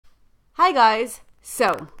Hi guys!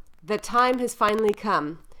 So, the time has finally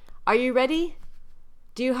come. Are you ready?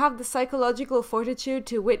 Do you have the psychological fortitude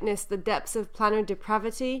to witness the depths of planner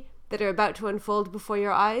depravity that are about to unfold before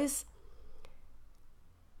your eyes?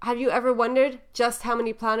 Have you ever wondered just how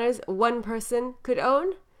many planners one person could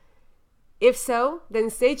own? If so,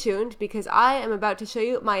 then stay tuned because I am about to show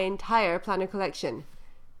you my entire planner collection.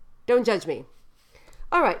 Don't judge me.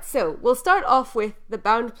 Alright, so we'll start off with the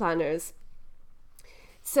bound planners.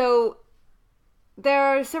 So there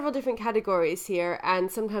are several different categories here,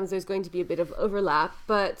 and sometimes there's going to be a bit of overlap,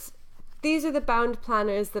 but these are the bound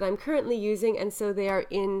planners that I'm currently using, and so they are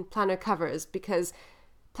in planner covers because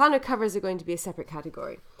planner covers are going to be a separate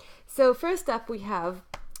category. So first up we have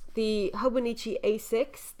the Hobonichi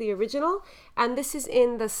A6, the original, and this is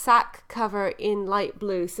in the sack cover in light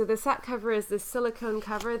blue. So the sack cover is the silicone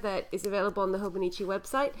cover that is available on the Hobonichi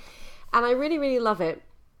website, and I really love it.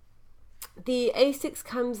 The A6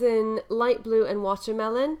 comes in light blue and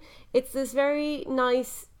watermelon. It's this very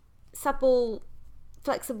nice, supple,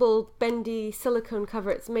 flexible, bendy silicone cover.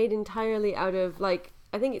 It's made entirely out of, I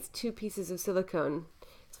think it's 2 pieces of silicone,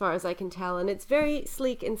 as far as I can tell. And it's very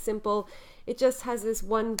sleek and simple. It just has this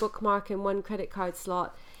one bookmark and one credit card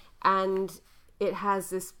slot. And it has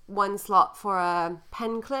this one slot for a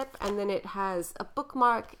pen clip. And then it has a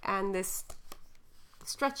bookmark and this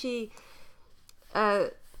stretchy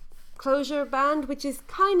closure band, which is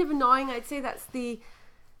kind of annoying. I'd say that's the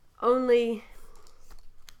only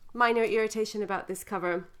minor irritation about this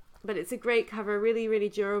cover, but it's a great cover, really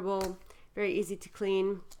durable, very easy to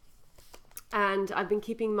clean, and I've been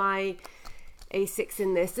keeping my A6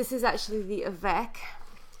 in this. This is actually the Avec,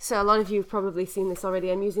 so a lot of you have probably seen this already.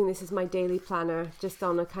 I'm using this as my daily planner, just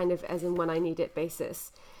on a kind of as in when I need it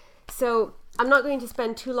basis. So I'm not going to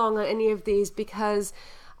spend too long on any of these because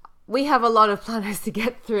we have a lot of planners to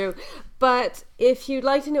get through, but if you'd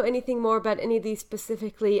like to know anything more about any of these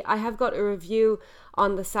specifically, I have got a review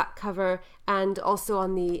on the sack cover and also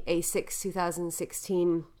on the A6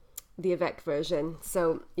 2016, the Avec version,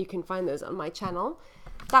 so you can find those on my channel.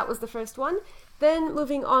 That was the first one. Then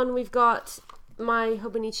moving on, we've got my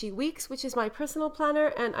Hobonichi Weeks, which is my personal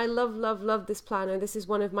planner, and I love this planner. This is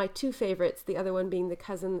one of my 2 favorites, the other one being the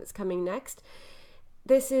cousin that's coming next.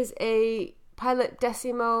 This is a Pilot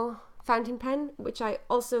Decimo fountain pen, which I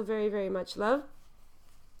also very much love,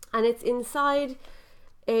 and it's inside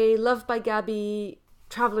a Love by Gabby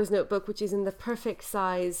traveler's notebook, which is in the perfect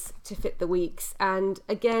size to fit the weeks. And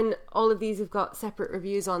again, all of these have got separate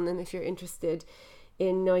reviews on them if you're interested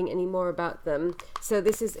in knowing any more about them. So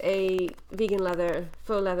this is a vegan leather,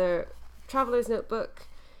 faux leather traveler's notebook,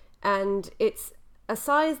 and it's a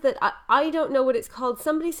size that I don't know what it's called.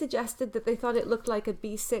 Somebody suggested that they thought it looked like a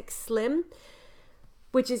B6 Slim,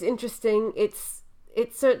 which is interesting. It's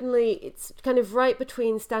kind of right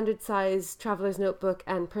between standard size traveler's notebook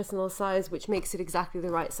and personal size, which makes it exactly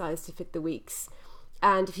the right size to fit the weeks.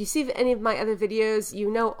 And if you see any of my other videos, you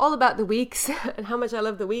know all about the weeks and how much I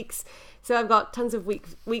love the weeks. So I've got tons of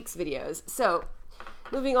weeks videos. So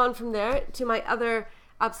moving on from there to my other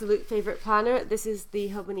absolute favorite planner. This is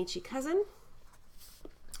the Hobonichi Cousin,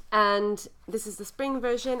 and this is the spring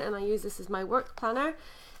version, and I use this as my work planner,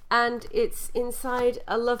 and it's inside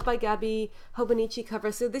a Love by Gabby Hobonichi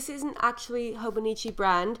cover. So this isn't actually Hobonichi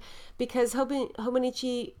brand because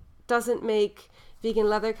Hobonichi doesn't make vegan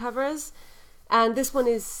leather covers, and this one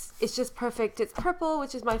it's just perfect. It's purple,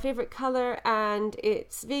 which is my favorite color, and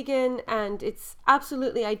it's vegan, and it's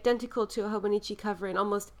absolutely identical to a Hobonichi cover in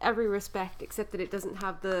almost every respect except that it doesn't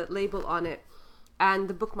have the label on it. And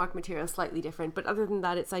the bookmark material is slightly different, but other than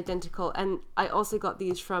that, it's identical. And I also got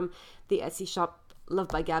these from the Etsy shop Love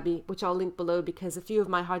by Gabby, which I'll link below because a few of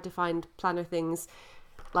my hard to find planner things,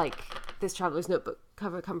 like this traveler's notebook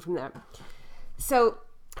cover, come from there. So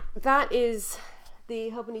that is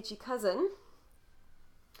the Hobonichi Cousin.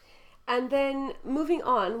 And then moving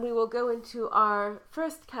on, we will go into our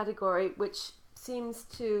first category, which seems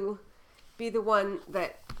to be the one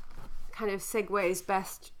that kind of segues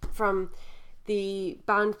best from the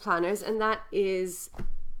bound planners, and that is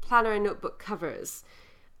planner and notebook covers.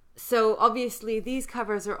 So obviously these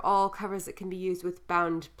covers are all covers that can be used with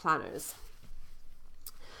bound planners.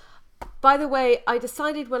 By the way, I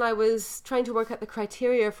decided when I was trying to work out the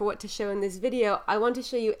criteria for what to show in this video, I want to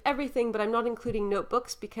show you everything, but I'm not including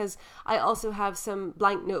notebooks because I also have some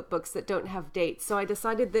blank notebooks that don't have dates. So I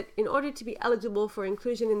decided that in order to be eligible for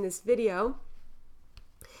inclusion in this video,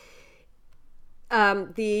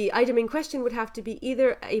 the item in question would have to be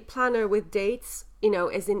either a planner with dates,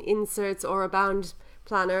 as in inserts, or a bound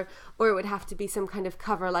planner, or it would have to be some kind of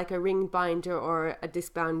cover like a ring binder or a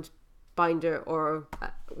disc bound binder or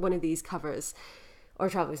one of these covers, or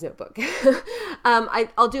traveler's notebook.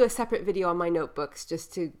 I'll do a separate video on my notebooks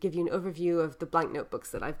just to give you an overview of the blank notebooks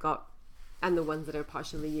that I've got and the ones that are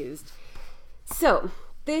partially used. So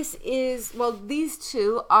this is, well, these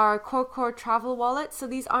two are Core travel wallets. So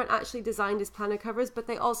these aren't actually designed as planner covers, but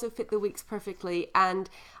they also fit the weeks perfectly. And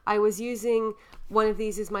I was using one of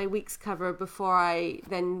these as my weeks cover before I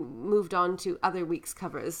then moved on to other weeks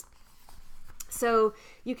covers. So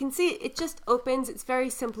you can see it just opens. It's very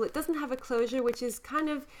simple. It doesn't have a closure, which is kind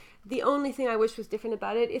of the only thing I wish was different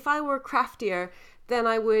about it. If I were craftier, then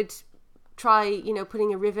I would try, you know,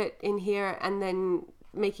 putting a rivet in here and then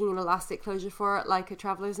making an elastic closure for it like a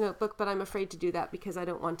traveler's notebook, but I'm afraid to do that because I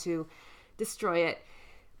don't want to destroy it.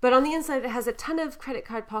 But on the inside, it has a ton of credit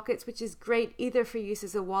card pockets, which is great either for use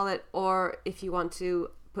as a wallet or if you want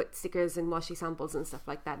to put stickers and washi samples and stuff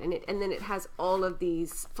like that in it. And then it has all of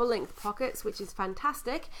these full-length pockets, which is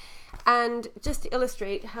fantastic. And just to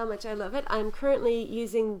illustrate how much I love it, I'm currently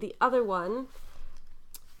using the other one.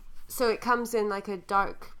 So it comes in like a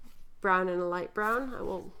dark brown and a light brown. I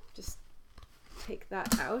will just take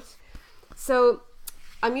that out. So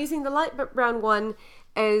I'm using the light brown one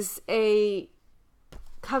as a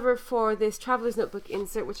cover for this traveler's notebook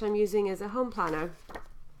insert, which I'm using as a home planner.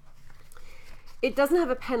 It doesn't have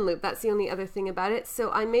a pen loop, that's the only other thing about it. So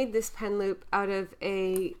I made this pen loop out of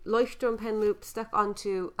a Leuchtturm pen loop stuck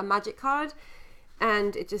onto a magic card,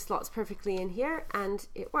 and it just slots perfectly in here and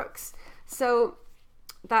it works. So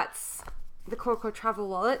that's the Core travel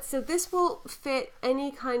wallet. So this will fit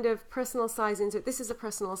any kind of personal size insert. This is a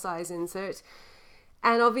personal size insert.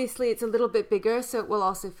 And obviously it's a little bit bigger, so it will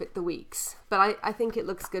also fit the weeks. But I think it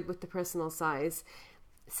looks good with the personal size.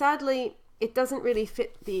 Sadly, it doesn't really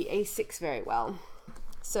fit the A6 very well.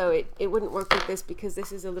 So it wouldn't work with this because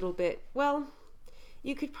this is a little bit, well,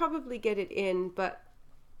 you could probably get it in, but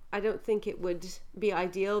I don't think it would be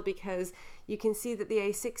ideal because you can see that the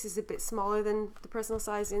A6 is a bit smaller than the personal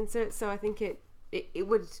size insert. So I think it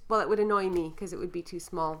would, well, it would annoy me because it would be too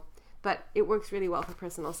small, but it works really well for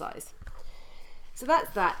personal size. So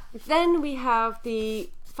that's that. Then we have the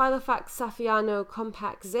Filofax Saffiano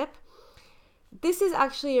Compact Zip. This is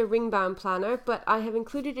actually a ring bound planner, but I have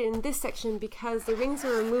included it in this section because the rings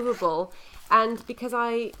are removable, and because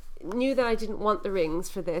I knew that I didn't want the rings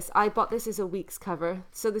for this, I bought this as a weeks cover.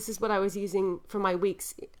 So this is what I was using for my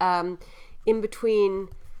weeks in between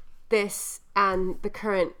this and the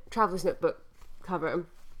current traveler's notebook cover.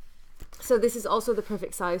 So this is also the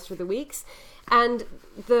perfect size for the weeks. And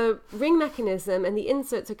the ring mechanism and the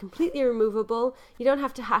inserts are completely removable. You don't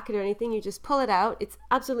have to hack it or anything. You just pull it out. It's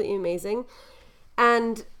absolutely amazing.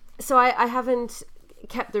 And so I haven't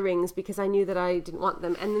kept the rings because I knew that I didn't want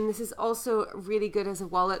them. And then this is also really good as a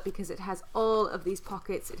wallet because it has all of these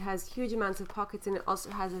pockets. It has huge amounts of pockets, and it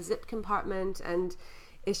also has a zip compartment, and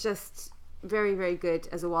it's just very, very good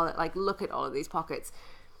as a wallet. Like, look at all of these pockets.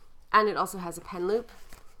 And it also has a pen loop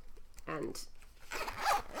and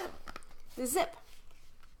the zip.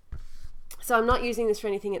 So I'm not using this for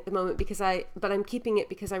anything at the moment but I'm keeping it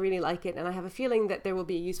because I really like it, and I have a feeling that there will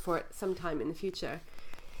be a use for it sometime in the future.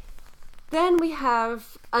 Then we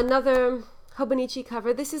have another Hobonichi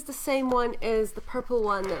cover. This is the same one as the purple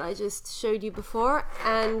one that I just showed you before,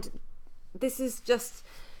 and this is just,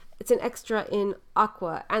 it's an extra in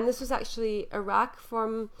aqua, and this was actually a rack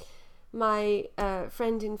from my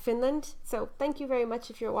friend in Finland. So thank you very much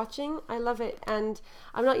if you're watching. I love it, and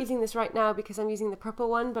I'm not using this right now because I'm using the purple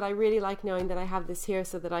one, but I really like knowing that I have this here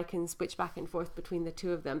so that I can switch back and forth between the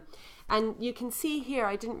two of them. And you can see here,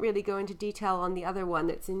 I didn't really go into detail on the other one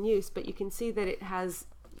that's in use, but you can see that it has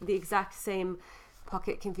the exact same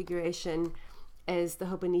pocket configuration as the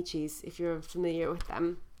Hobonichis, if you're familiar with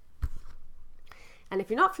them. And if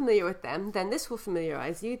you're not familiar with them, then this will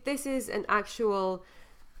familiarize you. This is an actual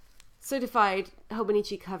certified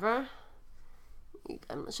Hobonichi cover.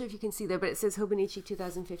 I'm not sure if you can see there, but it says Hobonichi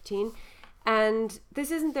 2015. And this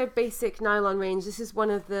isn't their basic nylon range. This is one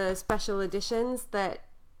of the special editions that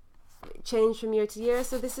change from year to year.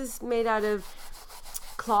 So this is made out of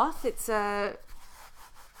cloth. It's a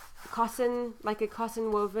cotton, like a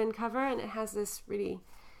cotton woven cover, and it has this really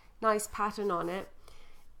nice pattern on it.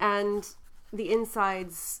 And the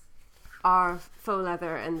insides are faux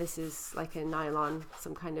leather, and this is like a nylon,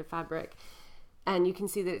 some kind of fabric. And you can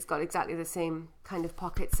see that it's got exactly the same kind of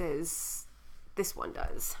pockets as this one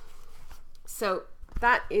does. So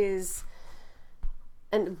that is,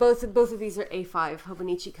 and both of these are A5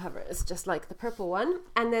 Hobonichi covers, just like the purple one.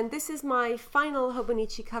 And then this is my final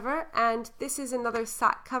Hobonichi cover, and this is another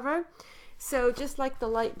sack cover. So just like the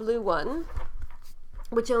light blue one,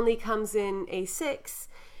 which only comes in A6,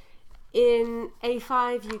 in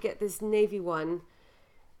A5 you get this navy one,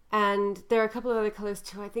 And there are a couple of other colors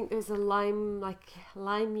too. I think there's a lime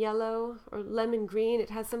yellow or lemon green. It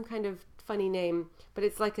has some kind of funny name, but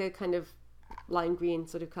it's like a kind of lime green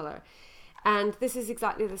sort of color. And this is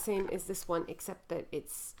exactly the same as this one, except that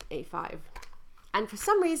it's A5. And for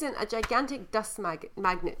some reason, a gigantic dust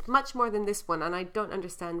magnet, much more than this one. And I don't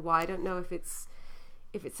understand why. I don't know if it's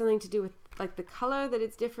something to do with like the color that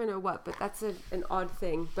it's different or what, but that's an odd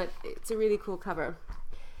thing. But it's a really cool cover.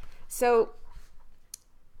 So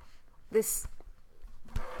this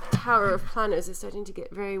tower of planners is starting to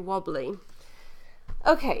get very wobbly.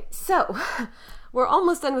 Okay, so we're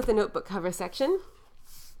almost done with the notebook cover section.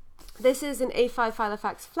 This is an A5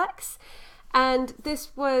 Filofax Flex, and this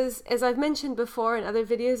was, as I've mentioned before in other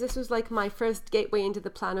videos, this was like my first gateway into the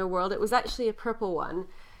planner world. It was actually a purple one.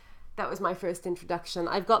 That was my first introduction.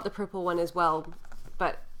 I've got the purple one as well,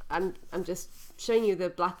 but I'm just showing you the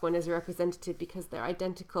black one as a representative because they're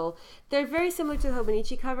identical. They're very similar to the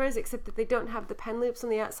Hobonichi covers, except that they don't have the pen loops on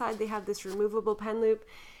the outside. They have this removable pen loop,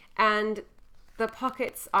 and the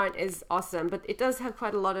pockets aren't as awesome, but it does have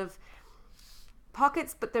quite a lot of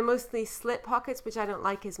pockets, but they're mostly slit pockets, which I don't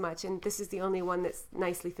like as much, and this is the only one that's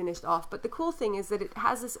nicely finished off. But the cool thing is that it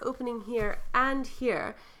has this opening here and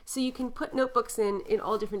here, so you can put notebooks in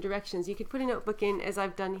all different directions. You could put a notebook in, as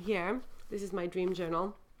I've done here. This is my dream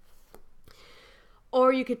journal.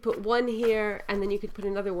 Or you could put one here, and then you could put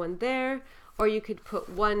another one there, or you could put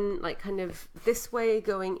one like kind of this way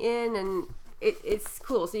going in, and it's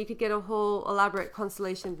cool. So you could get a whole elaborate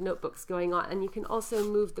constellation of notebooks going on, and you can also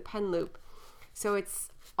move the pen loop. So it's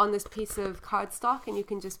on this piece of cardstock, and you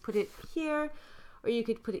can just put it here, or you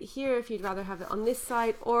could put it here if you'd rather have it on this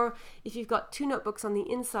side, or if you've got two notebooks on the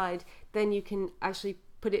inside, then you can actually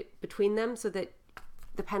put it between them so that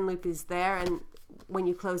the pen loop is there, and when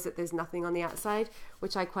you close it, there's nothing on the outside,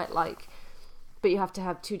 which I quite like. But you have to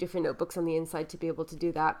have two different notebooks on the inside to be able to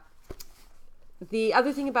do that. The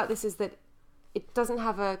other thing about this is that it doesn't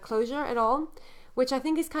have a closure at all, which I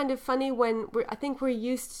think is kind of funny when I think we're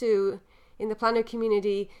used to, in the planner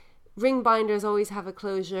community, ring binders always have a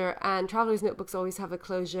closure and traveler's notebooks always have a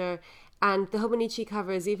closure, and the Hobonichi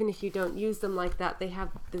covers, even if you don't use them like that, they have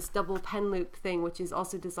this double pen loop thing, which is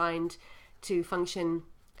also designed to function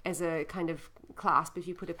as a kind of clasp if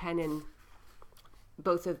you put a pen in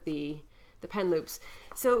both of the pen loops.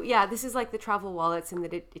 So yeah, this is like the travel wallets in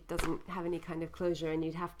that it doesn't have any kind of closure, and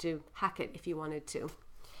you'd have to hack it if you wanted to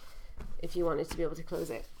be able to close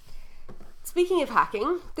it. Speaking of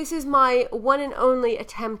hacking, this is my one and only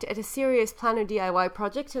attempt at a serious planner DIY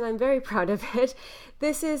project, and I'm very proud of it.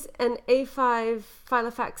 This is an A5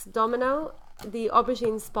 Filofax Domino, the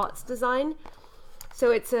aubergine spots design. So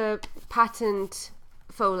it's a patent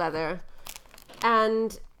faux leather,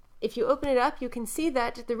 and if you open it up, you can see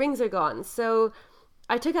that the rings are gone. So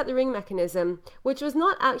I took out the ring mechanism, which was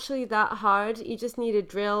not actually that hard. You just need a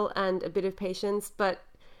drill and a bit of patience, but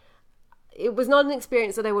it was not an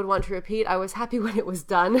experience that I would want to repeat. I was happy when it was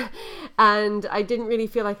done, and I didn't really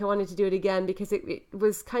feel like I wanted to do it again because it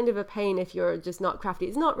was kind of a pain if you're just not crafty.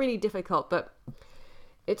 It's not really difficult, but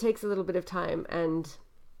it takes a little bit of time, and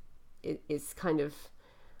it's kind of,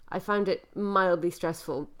 I found it mildly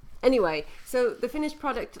stressful. Anyway, so the finished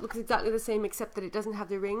product looks exactly the same except that it doesn't have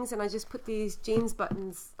the rings, and I just put these jeans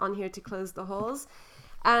buttons on here to close the holes.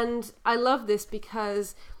 And I love this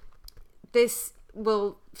because this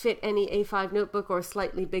will fit any A5 notebook or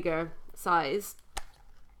slightly bigger size.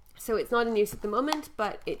 So it's not in use at the moment,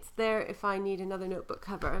 but it's there if I need another notebook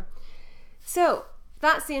cover. So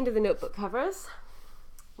that's the end of the notebook covers.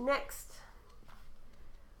 Next,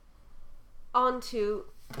 on to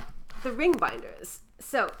the ring binders.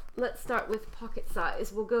 So let's start with pocket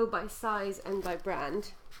size. We'll go by size and by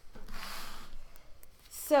brand.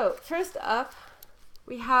 So first up,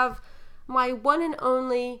 we have my one and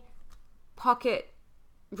only pocket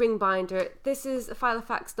ring binder. This is a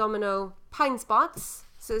Filofax Domino Pine Spots.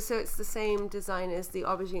 So it's the same design as the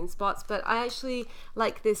aubergine spots, but I actually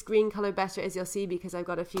like this green color better, as you'll see, because I've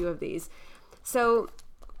got a few of these. So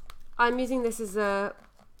I'm using this as a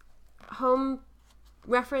home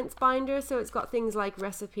reference binder, so it's got things like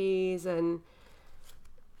recipes and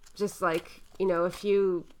just like, you know, a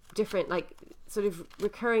few different like sort of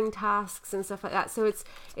recurring tasks and stuff like that. So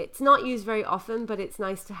it's not used very often, but it's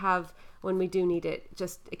nice to have when we do need it,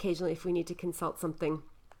 just occasionally if we need to consult something.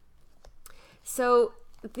 So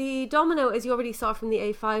the Domino, as you already saw from the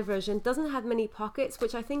A5 version, doesn't have many pockets,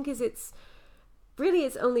 which I think is its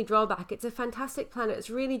only drawback. It's a fantastic planner.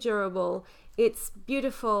 It's really durable. It's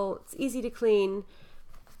beautiful. It's easy to clean.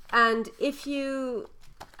 And if you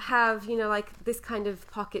have, you know, like this kind of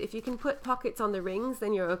pocket, if you can put pockets on the rings,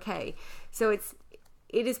 then you're okay. So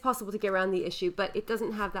it is possible to get around the issue, but it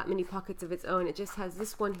doesn't have that many pockets of its own. It just has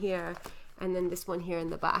this one here and then this one here in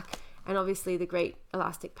the back, and obviously the great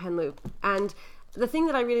elastic pen loop. And the thing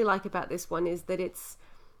that I really like about this one is that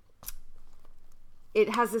it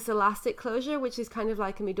has this elastic closure, which is kind of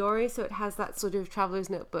like a Midori, so it has that sort of traveler's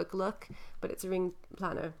notebook look, but it's a ring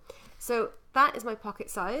planner. So that is my pocket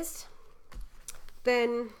sized.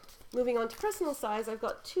 Then moving on to personal size, I've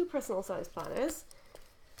got 2 personal size planners.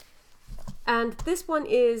 And this one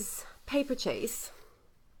is Paper Chase.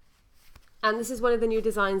 And this is one of the new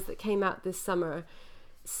designs that came out this summer.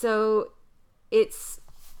 So it's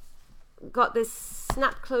got this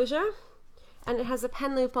snap closure, and it has a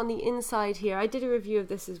pen loop on the inside here. I did a review of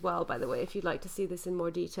this as well, by the way, if you'd like to see this in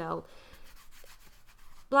more detail.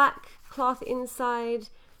 Black cloth inside,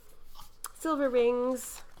 silver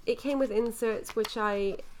rings. It came with inserts, which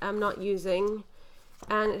I am not using.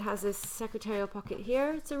 And it has this secretarial pocket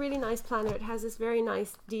here. It's a really nice planner. It has this very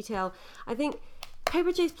nice detail. I think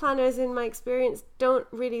Paper Chase planners, in my experience, don't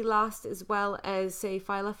really last as well as, say,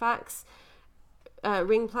 Filofax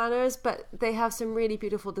ring planners, but they have some really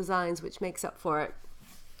beautiful designs which makes up for it.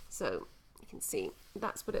 So you can see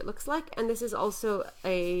that's what it looks like. And this is also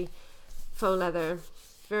a faux leather,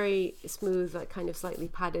 very smooth, like kind of slightly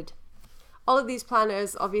padded. All of these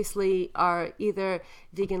planners obviously are either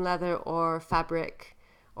vegan leather or fabric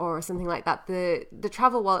or something like that. The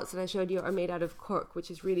travel wallets that I showed you are made out of cork, which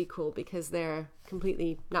is really cool because they're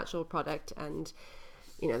completely natural product, and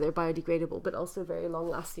they're biodegradable but also very long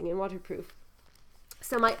lasting and waterproof.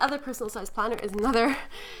 So my other personal size planner is another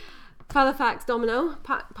Filofax Domino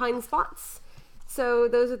Pine Spots. So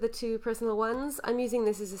those are the 2 personal ones. I'm using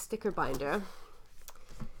this as a sticker binder.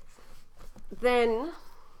 Then,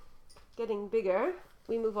 getting bigger,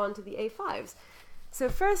 we move on to the A5s. So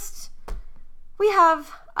first we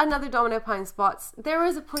have another Domino Pine Spots. There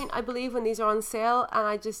was a point, I believe, when these are on sale, and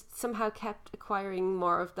I just somehow kept acquiring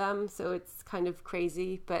more of them, so it's kind of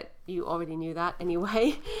crazy, but you already knew that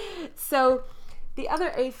anyway. So the other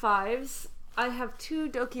A5s, I have 2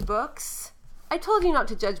 Doki books. I told you not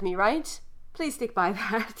to judge me, right? Please stick by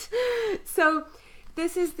that. So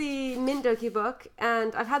this is the Mint Doki book,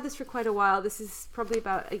 and I've had this for quite a while. This is probably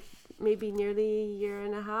about maybe nearly a year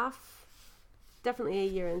and a half, definitely a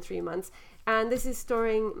year and 3 months. And this is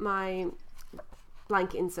storing my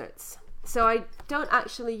blank inserts. So I don't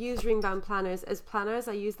actually use ring bound planners as planners.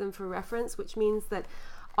 I use them for reference, which means that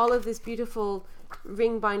all of this beautiful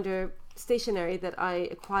ring binder stationery that I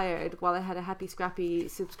acquired while I had a Happy Scrappy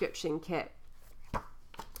subscription kit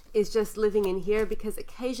is just living in here, because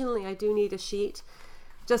occasionally I do need a sheet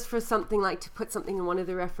just for something like to put something in one of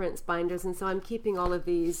the reference binders, and so I'm keeping all of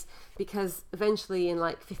these because eventually in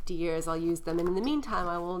like 50 years I'll use them, and in the meantime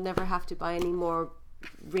I will never have to buy any more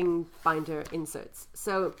ring binder inserts.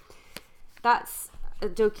 So that's a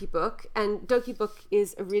Doki book, and Doki Book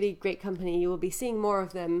is a really great company. You will be seeing more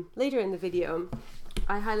of them later in the video.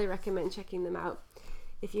 I highly recommend checking them out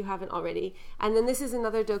if you haven't already. And then this is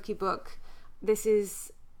another Doki book. This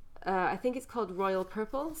is I think it's called Royal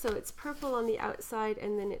Purple. So it's purple on the outside,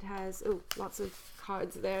 and then it has lots of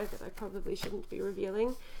cards there that I probably shouldn't be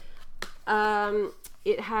revealing.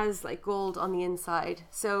 It has like gold on the inside.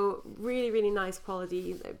 So really, really nice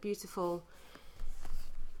quality, beautiful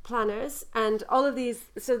planners. And all of these,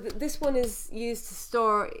 so this one is used to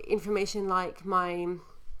store information like my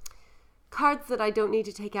cards that I don't need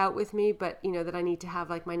to take out with me, but that I need to have,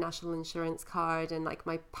 like my national insurance card and like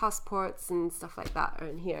my passports and stuff like that are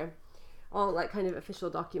in here, all like kind of official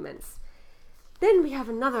documents. Then we have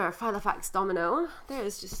another Filofax Domino. There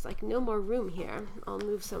is just like no more room here. I'll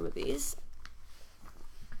move some of these.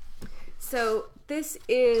 So this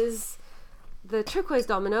is the turquoise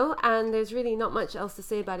domino, and there's really not much else to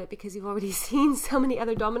say about it because you've already seen so many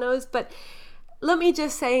other dominoes, but let me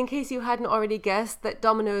just say, in case you hadn't already guessed, that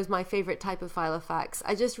domino is my favorite type of Filofax.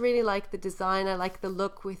 I just really like the design. I like the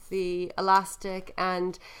look with the elastic,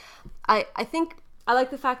 and I think I like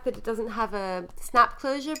the fact that it doesn't have a snap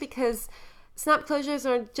closure, because snap closures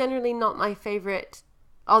are generally not my favorite,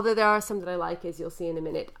 although there are some that I like, as you'll see in a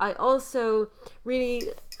minute. I also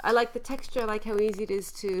I like the texture. I like how easy it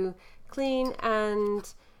is to clean,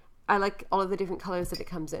 and I like all of the different colors that it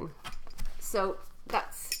comes in. So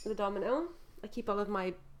that's the domino. I keep all of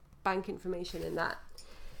my bank information in that.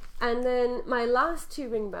 And then my last 2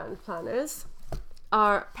 ring bound planners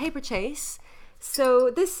are Paper Chase.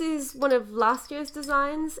 So this is one of last year's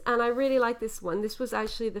designs, and I really like this one. This was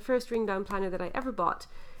actually the first ring bound planner that I ever bought.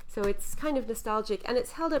 So it's kind of nostalgic, and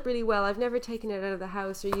it's held up really well. I've never taken it out of the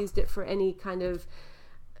house or used it for any kind of,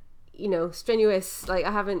 strenuous, like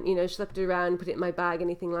I haven't, schlepped it around, put it in my bag,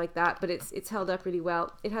 anything like that, but it's held up really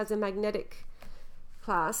well. It has a magnetic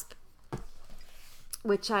clasp,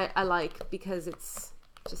 which I like because it's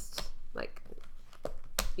just like,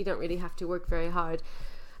 you don't really have to work very hard.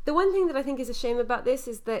 The one thing that I think is a shame about this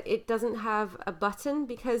is that it doesn't have a button,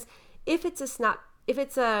 because if it's a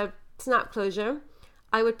snap closure,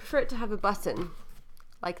 I would prefer it to have a button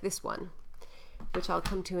like this one, which I'll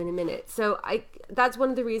come to in a minute. So that's one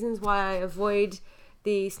of the reasons why I avoid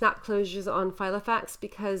the snap closures on Filofax,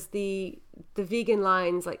 because the vegan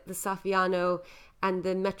lines like the Saffiano and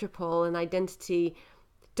the Metropole and Identity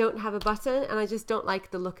don't have a button, and I just don't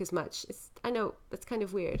like the look as much. I know it's kind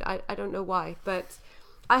of weird. I don't know why, but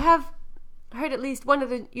I have heard at least one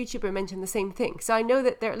other YouTuber mention the same thing. So I know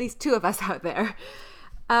that there are at least two of us out there.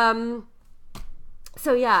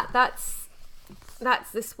 So yeah, that's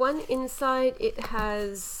this one. Inside it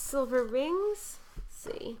has silver rings. Let's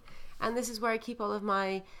see. And this is where I keep all of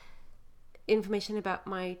my information about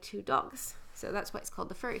my two dogs. So that's why it's called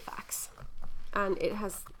the Furry Fax. And it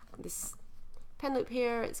has this pen loop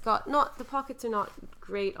here. It's got the pockets are not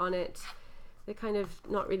great on it. They're kind of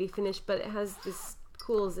not really finished, but it has this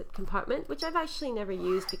cool zip compartment, which I've actually never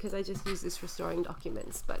used because I just use this for storing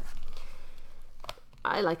documents, but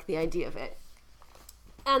I like the idea of it.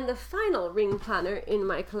 And the final ring planner in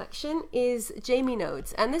my collection is Jamie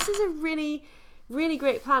Nodes. And this is a really, really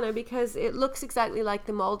great planner because it looks exactly like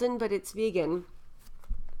the Malden, but it's vegan.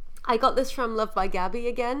 I got this from Love by Gabby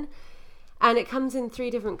again, and it comes in 3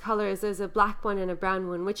 different colors. There's a black one and a brown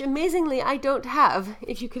one, which amazingly I don't have.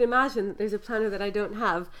 If you can imagine, there's a planner that I don't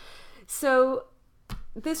have. So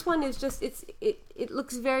this one is just, it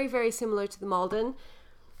looks very, very similar to the Malden.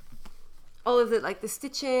 All of it, like the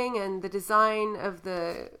stitching and the design of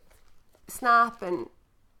the snap and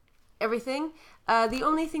everything. The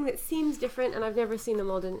only thing that seems different, and I've never seen a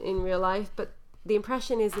Malden in real life, but the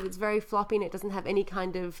impression is that it's very floppy and it doesn't have any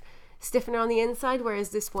kind of stiffener on the inside, whereas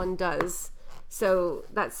this one does. So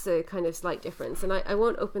that's a kind of slight difference. And I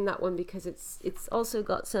won't open that one because it's also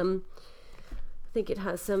got some, I think it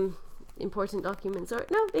has some important documents, or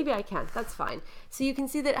no, maybe I can, that's fine. So you can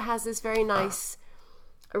see that it has this very nice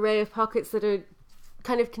array of pockets that are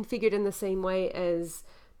kind of configured in the same way as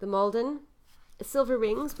the Malden. Silver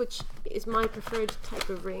rings, which is my preferred type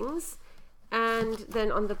of rings. And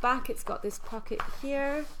then on the back it's got this pocket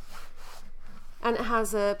here, and it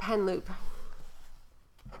has a pen loop,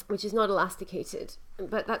 which is not elasticated,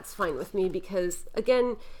 but that's fine with me because,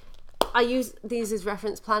 again, I use these as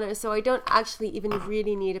reference planners, so I don't actually even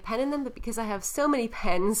really need a pen in them, but because I have so many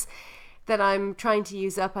pens that I'm trying to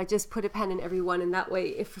use up, I just put a pen in every one, and that way,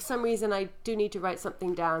 if for some reason I do need to write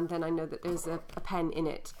something down, then I know that there's a pen in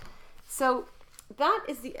it. So that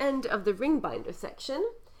is the end of the ring binder section.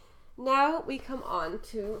 Now we come on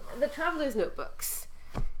to the traveler's notebooks.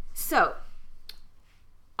 So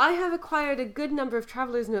I have acquired a good number of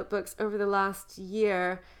traveler's notebooks over the last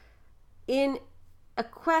year in a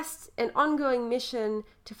quest, an ongoing mission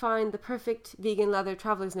to find the perfect vegan leather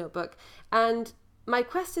traveler's notebook. And my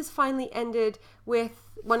quest has finally ended with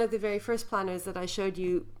one of the very first planners that I showed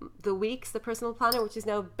you, the Weeks, the personal planner, which is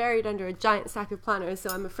now buried under a giant stack of planners. So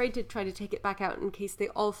I'm afraid to try to take it back out in case they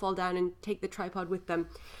all fall down and take the tripod with them.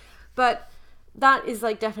 But that is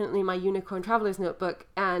like definitely my unicorn traveler's notebook.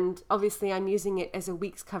 And obviously I'm using it as a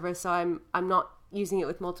Weeks cover, so I'm not using it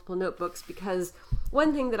with multiple notebooks, because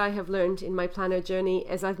one thing that I have learned in my planner journey,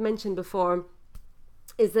 as I've mentioned before,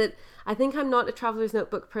 is that I think I'm not a traveler's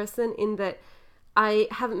notebook person, in that I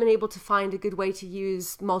haven't been able to find a good way to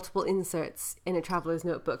use multiple inserts in a traveler's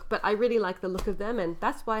notebook, but I really like the look of them, and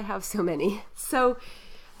that's why I have so many. So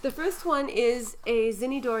the first one is a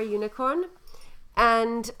Zinidora unicorn,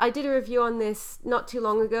 and I did a review on this not too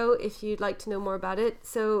long ago if you'd like to know more about it.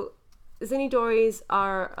 So Zinidoris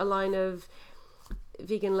are a line of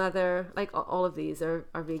vegan leather, like all of these are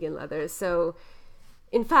vegan leather. So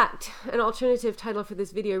in fact, an alternative title for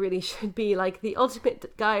this video really should be like the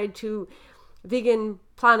ultimate guide to vegan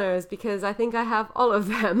planners, because I think I have all of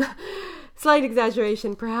them. Slight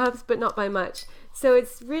exaggeration perhaps, but not by much. So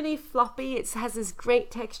it's really floppy, it has this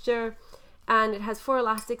great texture, and it has 4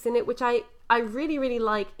 elastics in it, which I really, really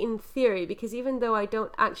like in theory, because even though I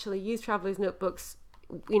don't actually use traveler's notebooks,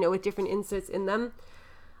 you know, with different inserts in them,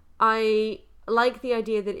 I like the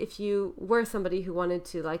idea that if you were somebody who wanted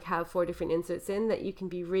to like have 4 different inserts in, that you can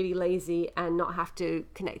be really lazy and not have to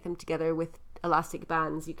connect them together with elastic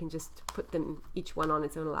bands. You can just put them each one on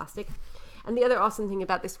its own elastic. And the other awesome thing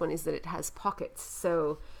about this one is that it has pockets.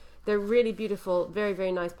 So they're really beautiful, very,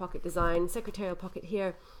 very nice pocket design. Secretarial pocket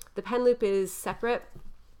here. The pen loop is separate,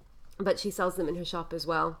 but she sells them in her shop as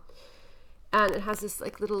well. and it has this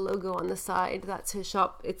like little logo on the side. That's her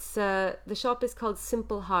shop. It's the shop is called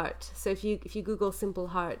Simple Heart. So if you Google Simple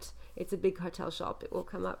Heart, it's a big cartel shop. It will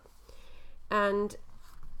come up. And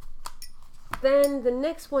then the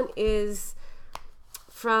next one is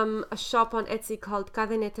from a shop on Etsy called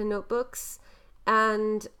Cadeneta Notebooks,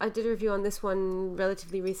 and I did a review on this one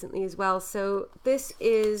relatively recently as well. So this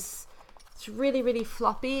is, it's really, really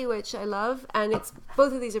floppy, which I love, and it's,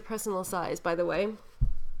 both of these are personal size, by the way.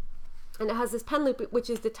 And it has this pen loop which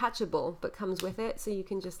is detachable but comes with it, so you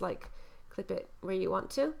can just like clip it where you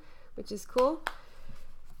want to, which is cool.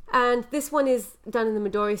 And this one is done in the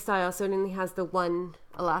Midori style, so it only has the one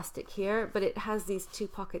elastic here, but it has these two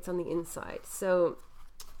pockets on the inside. So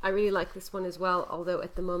I really like this one as well, although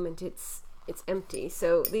at the moment it's empty.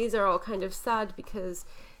 So these are all kind of sad because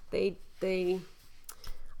they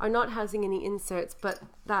are not housing any inserts, but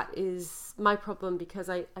that is my problem because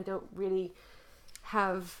I don't really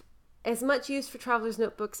have as much use for traveler's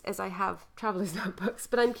notebooks as I have traveler's notebooks,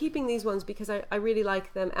 but I'm keeping these ones because I really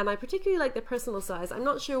like them, and I particularly like the personal size. I'm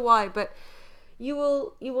not sure why, but you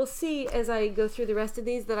will see as I go through the rest of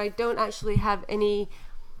these that I don't actually have any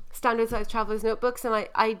standard size traveler's notebooks, and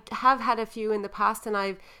I have had a few in the past, and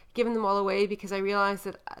I've given them all away because I realized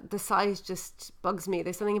that the size just bugs me.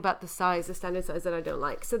 There's something about the size, the standard size, that I don't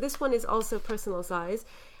like. So this one is also personal size,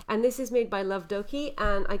 and this is made by Love Doki,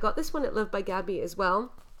 and I got this one at Love by Gabby as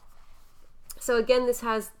well. So again, this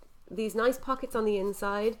has these nice pockets on the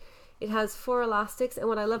inside. It has 4 elastics, and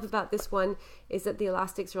what I love about this one is that the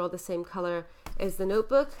elastics are all the same color as the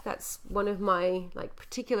notebook. That's one of my like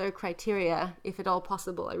particular criteria, if at all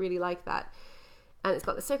possible. I really like that. And it's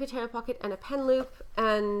got the secretarial pocket and a pen loop,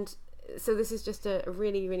 and so this is just a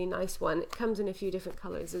really, really nice one. It comes in a few different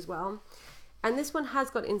colors as well. And this one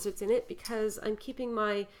has got inserts in it because I'm keeping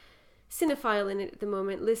my cinephile in it at the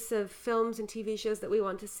moment, lists of films and TV shows that we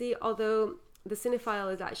want to see, although the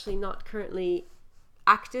cinephile is actually not currently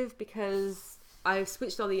active because I've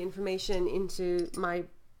switched all the information into my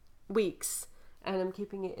weeks and I'm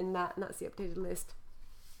keeping it in that, and that's the updated list.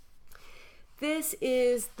 This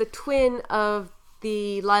is the twin of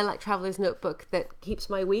the Lilac Traveler's Notebook that keeps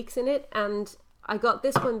my weeks in it, and I got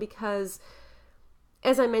this one because,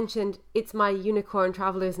 as I mentioned, it's my unicorn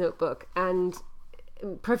Traveler's Notebook and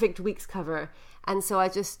perfect weeks cover. And so I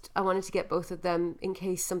wanted to get both of them in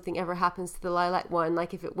case something ever happens to the lilac one,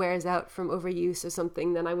 like if it wears out from overuse or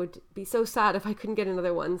something, then I would be so sad if I couldn't get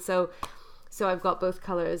another one. So I've got both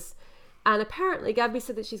colors. And apparently Gabby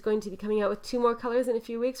said that she's going to be coming out with 2 more colors in a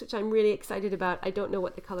few weeks, which I'm really excited about. I don't know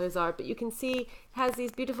what the colors are, but you can see it has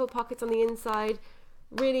these beautiful pockets on the inside,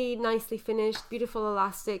 really nicely finished, beautiful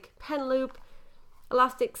elastic, pen loop,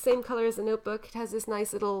 elastic, same color as the notebook. It has this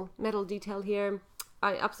nice little metal detail here.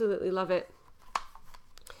 I absolutely love it.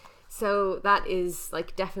 So that is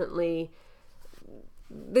like definitely,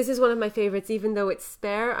 this is one of my favorites, even though it's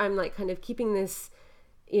spare. I'm like kind of keeping this,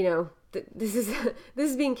 you know, this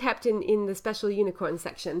is being kept in the special unicorn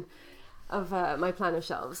section of my planner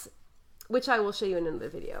shelves, which I will show you in another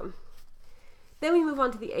video. Then we move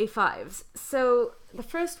on to the A5s. So the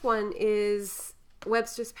first one is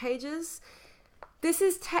Webster's Pages. This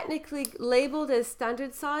is technically labeled as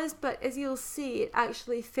standard size, but as you'll see, it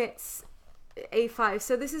actually fits A5.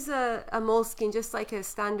 So this is a Moleskine, just like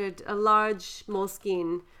a large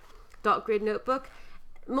Moleskine dot grid notebook.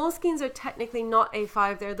 Moleskines are technically not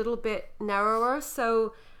A5, they're a little bit narrower,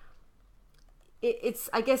 so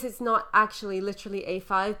I guess it's not actually literally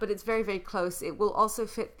A5, but it's very, very close. It will also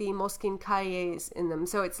fit the Moleskine cahiers in them.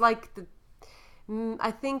 So it's like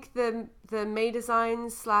I think the May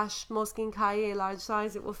Designs / Moleskine cahier large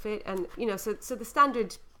size it will fit, and you know, so the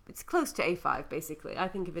standard, it's close to A5 basically. I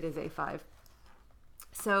think of it as A5.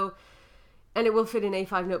 So, and it will fit an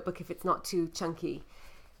A5 notebook if it's not too chunky.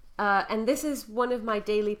 And this is one of my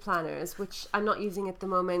daily planners, which I'm not using at the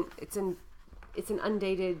moment. It's an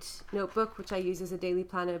undated notebook, which I use as a daily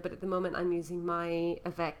planner, but at the moment I'm using my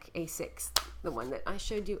Avec A6, the one that I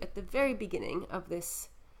showed you at the very beginning of this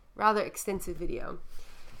rather extensive video.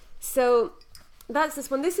 So that's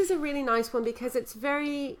this one. This is a really nice one because it's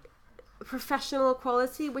very professional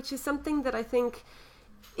quality, which is something that I think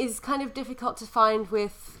is kind of difficult to find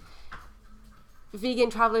with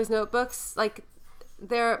vegan traveler's notebooks. Like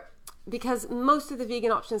because most of the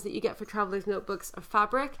vegan options that you get for traveler's notebooks are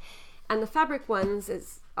fabric, and the fabric ones,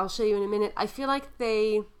 as I'll show you in a minute, I feel like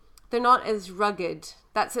they're not as rugged.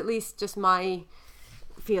 That's at least just my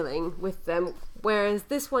feeling with them. Whereas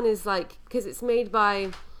this one is like, because it's made by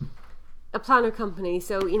a planner company,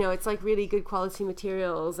 so you know, it's like really good quality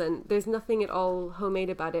materials and there's nothing at all homemade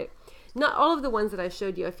about it. Not all of the ones that I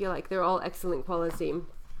showed you, I feel like they're all excellent quality.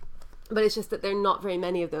 but it's just that there are not very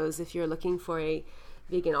many of those if you're looking for a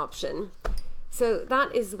vegan option. So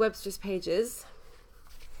that is Webster's Pages.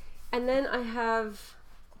 And then I have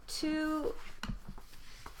two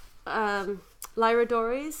Lyra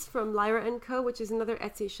Dories from Lyra & Co., which is another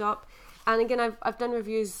Etsy shop. And again, I've done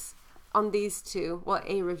reviews on these two, well,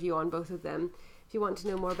 a review on both of them, if you want to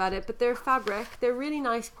know more about it. But they're fabric, they're really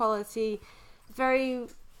nice quality, very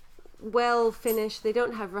well finished. They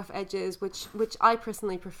don't have rough edges, which I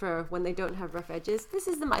personally prefer when they don't have rough edges. This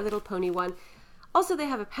is the My Little Pony one. Also, they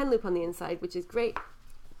have a pen loop on the inside, which is great.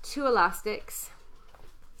 Two elastics,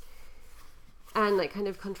 and like kind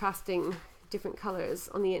of contrasting different colors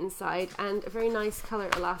on the inside, and a very nice color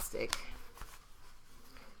elastic,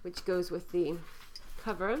 which goes with the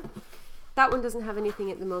cover. That one doesn't have anything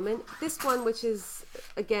at the moment. This one, which is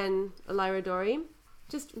again a Lyra Dory,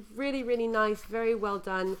 just really, really nice, very well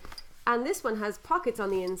done. And this one has pockets on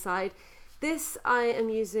the inside. This I am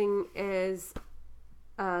using as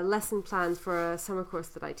lesson plans for a summer course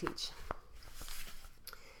that I teach.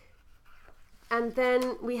 And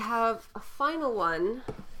then we have a final one,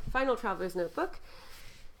 final Traveler's Notebook.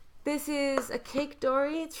 This is a Cake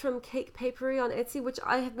Dory. It's from Cake Papery on Etsy, which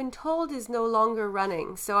I have been told is no longer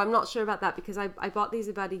running. So I'm not sure about that, because I bought these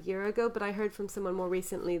about a year ago, but I heard from someone more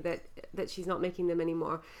recently that she's not making them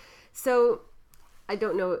anymore. So I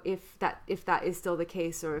don't know if that is still the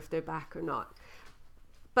case or if they're back or not.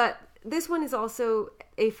 But this one is also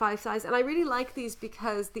A5 size, and I really like these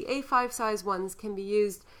because the A5 size ones can be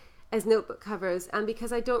used as notebook covers, and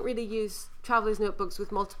because I don't really use traveler's notebooks with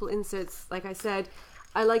multiple inserts, like I said,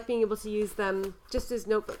 I like being able to use them just as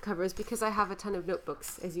notebook covers because I have a ton of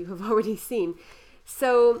notebooks, as you have already seen.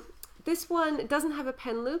 So this one doesn't have a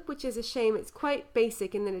pen loop, which is a shame. It's quite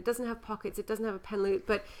basic in that it doesn't have pockets, it doesn't have a pen loop,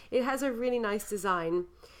 but it has a really nice design.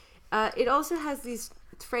 It also has these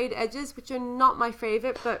frayed edges, which are not my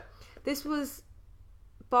favorite, but this was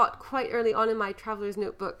bought quite early on in my traveler's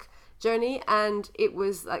notebook journey, and it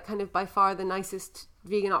was like kind of by far the nicest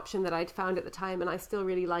vegan option that I'd found at the time, and I still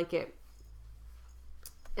really like it.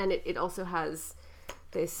 And it also has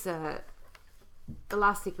this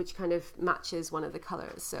elastic which kind of matches one of the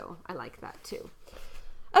colors, so I like that too.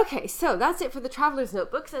 Okay, so that's it for the traveler's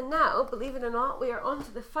notebooks, and now, believe it or not, we are on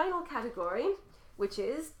to the final category, which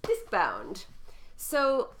is disc bound.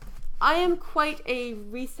 So I am quite a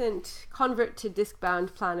recent convert to disc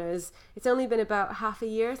bound planners. It's only been about half a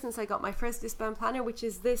year since I got my first disc bound planner, which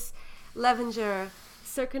is this Levenger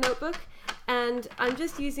Circa notebook, and I'm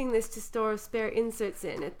just using this to store spare inserts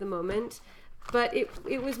in at the moment. But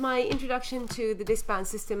it was my introduction to the disc bound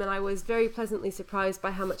system, and I was very pleasantly surprised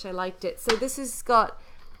by how much I liked it. So this has got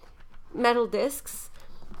metal discs,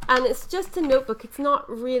 and it's just a notebook. It's not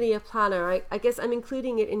really a planner. I guess I'm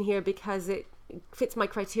including it in here because it fits my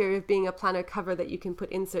criteria of being a planner cover that you can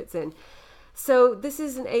put inserts in. So this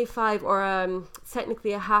is an A5, or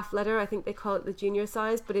technically a half letter. I think they call it the junior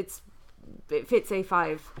size, but it fits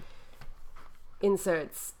A5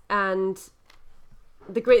 inserts. And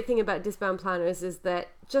the great thing about disc bound planners is that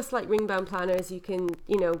just like ring bound planners, you can,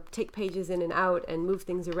 take pages in and out and move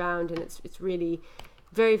things around, and it's really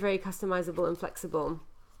very, very customizable and flexible.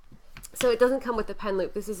 So it doesn't come with a pen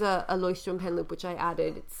loop. This is a Leuchtturm pen loop, which I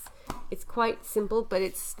added. It's quite simple, but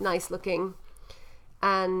it's nice looking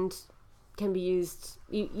and can be used.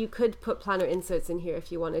 You could put planner inserts in here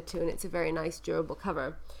if you wanted to, and it's a very nice durable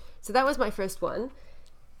cover. So that was my first one.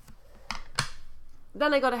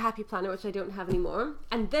 Then I got a Happy Planner, which I don't have anymore.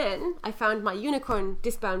 And then I found my unicorn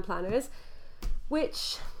disc bound planners,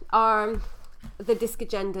 which are the disc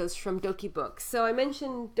agendas from Doki Book. So I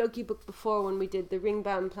mentioned Doki Book before when we did the ring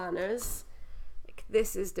bound planners.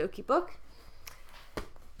 This is Doki Book.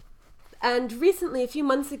 And recently, a few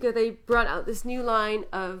months ago, they brought out this new line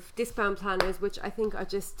of disc bound planners, which I think are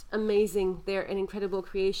just amazing. They're an incredible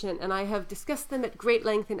creation, and I have discussed them at great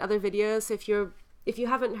length in other videos. So if you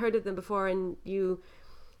haven't heard of them before and you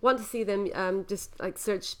want to see them, just like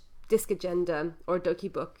search Disc Agenda or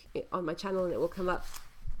Doki Book on my channel and it will come up.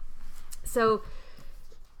 So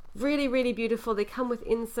really, really beautiful. They come with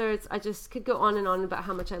inserts. I just could go on and on about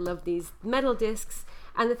how much I love these metal discs.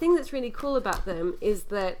 And the thing that's really cool about them is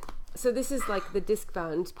that, so this is like the disc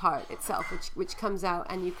bound part itself, which comes out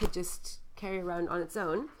and you could just carry around on its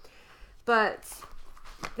own. But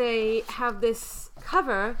they have this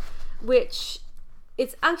cover, which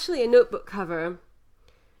it's actually a notebook cover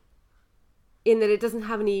in that it doesn't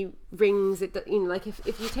have any rings. It, like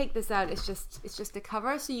if you take this out, it's just a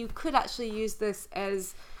cover. So you could actually use this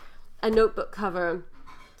as a notebook cover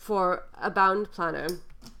for a bound planner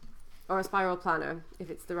or a spiral planner if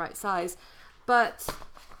it's the right size. But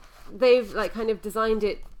they've like kind of designed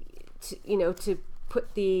it to, to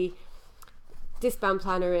put the discbound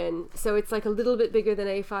planner in. So it's like a little bit bigger than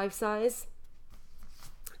A5 size.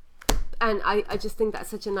 And I just think that's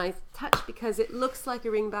such a nice touch because it looks like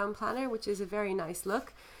a ring-bound planner, which is a very nice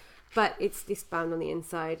look, but it's disc-bound on the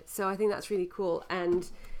inside. So I think that's really cool. And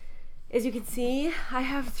as you can see, I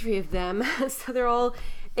have 3 of them. So they're all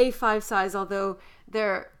A5 size, although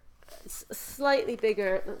they're slightly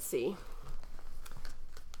bigger. Let's see.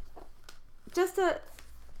 Just a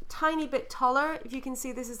tiny bit taller. If you can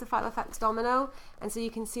see, this is the Filofax Domino. And so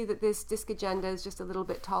you can see that this disc agenda is just a little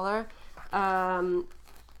bit taller.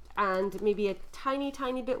 And maybe a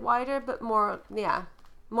tiny bit wider, but more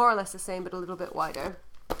or less the same, but a little bit wider.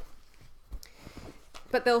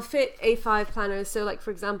 But they'll fit A5 planners. So like,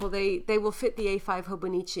 for example, they will fit the A5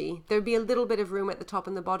 Hobonichi. There'd be a little bit of room at the top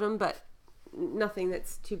and the bottom, but nothing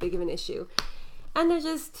that's too big of an issue. And they're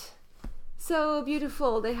just so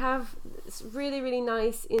beautiful. They have this really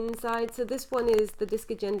nice inside. So this one is the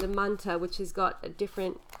Disc Agenda Manta, which has got a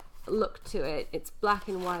different look to it. It's black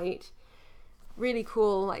and white. Really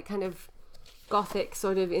cool, like kind of gothic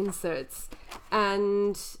sort of inserts.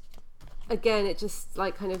 And again, it just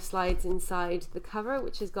like kind of slides inside the cover,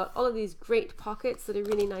 which has got all of these great pockets that are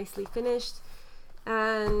really nicely finished.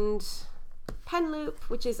 And pen loop,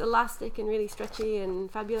 which is elastic and really stretchy and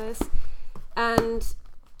fabulous. And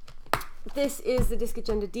this is the Disc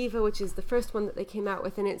Agenda Diva, which is the first one that they came out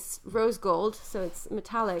with, and it's rose gold, so it's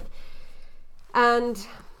metallic. And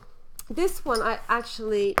this one,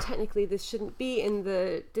 technically this shouldn't be in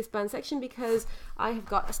the discbound section because I have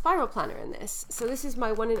got a spiral planner in this. So this is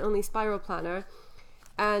my one and only spiral planner,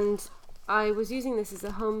 and I was using this as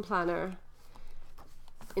a home planner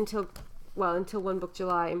until 1 Book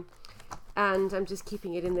July, and I'm just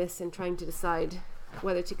keeping it in this and trying to decide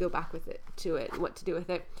whether to go back to it and what to do with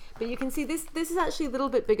it. But you can see this is actually a little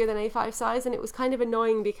bit bigger than A5 size, and it was kind of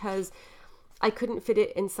annoying because I couldn't fit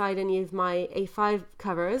it inside any of my A5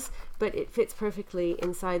 covers, but it fits perfectly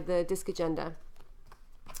inside the Disc Agenda.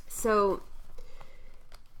 So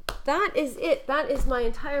that is it. That is my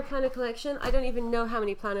entire planner collection. I don't even know how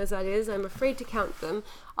many planners that is. I'm afraid to count them.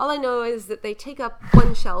 All I know is that they take up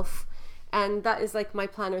one shelf, and that is like my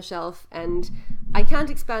planner shelf, and I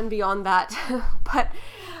can't expand beyond that, but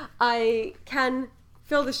I can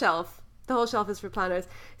fill the shelf. The whole shelf is for planners.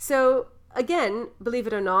 So again, believe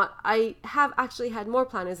it or not, I have actually had more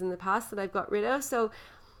planners in the past that I've got rid of. So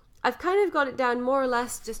I've kind of got it down more or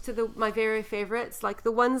less just to my very favorites, like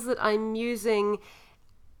the ones that I'm using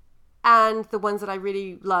and the ones that I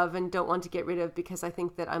really love and don't want to get rid of because I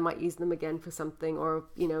think that I might use them again for something, or,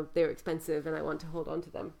 you know, they're expensive and I want to hold on to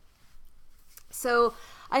them. So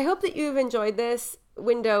I hope that you've enjoyed this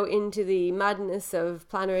window into the madness of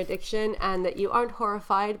planner addiction, and that you aren't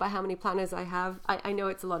horrified by how many planners I have. I know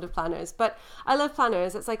it's a lot of planners, but I love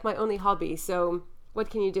planners. It's like my only hobby, so what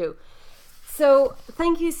can you do? So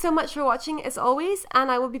thank you so much for watching as always, and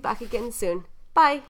I will be back again soon. Bye!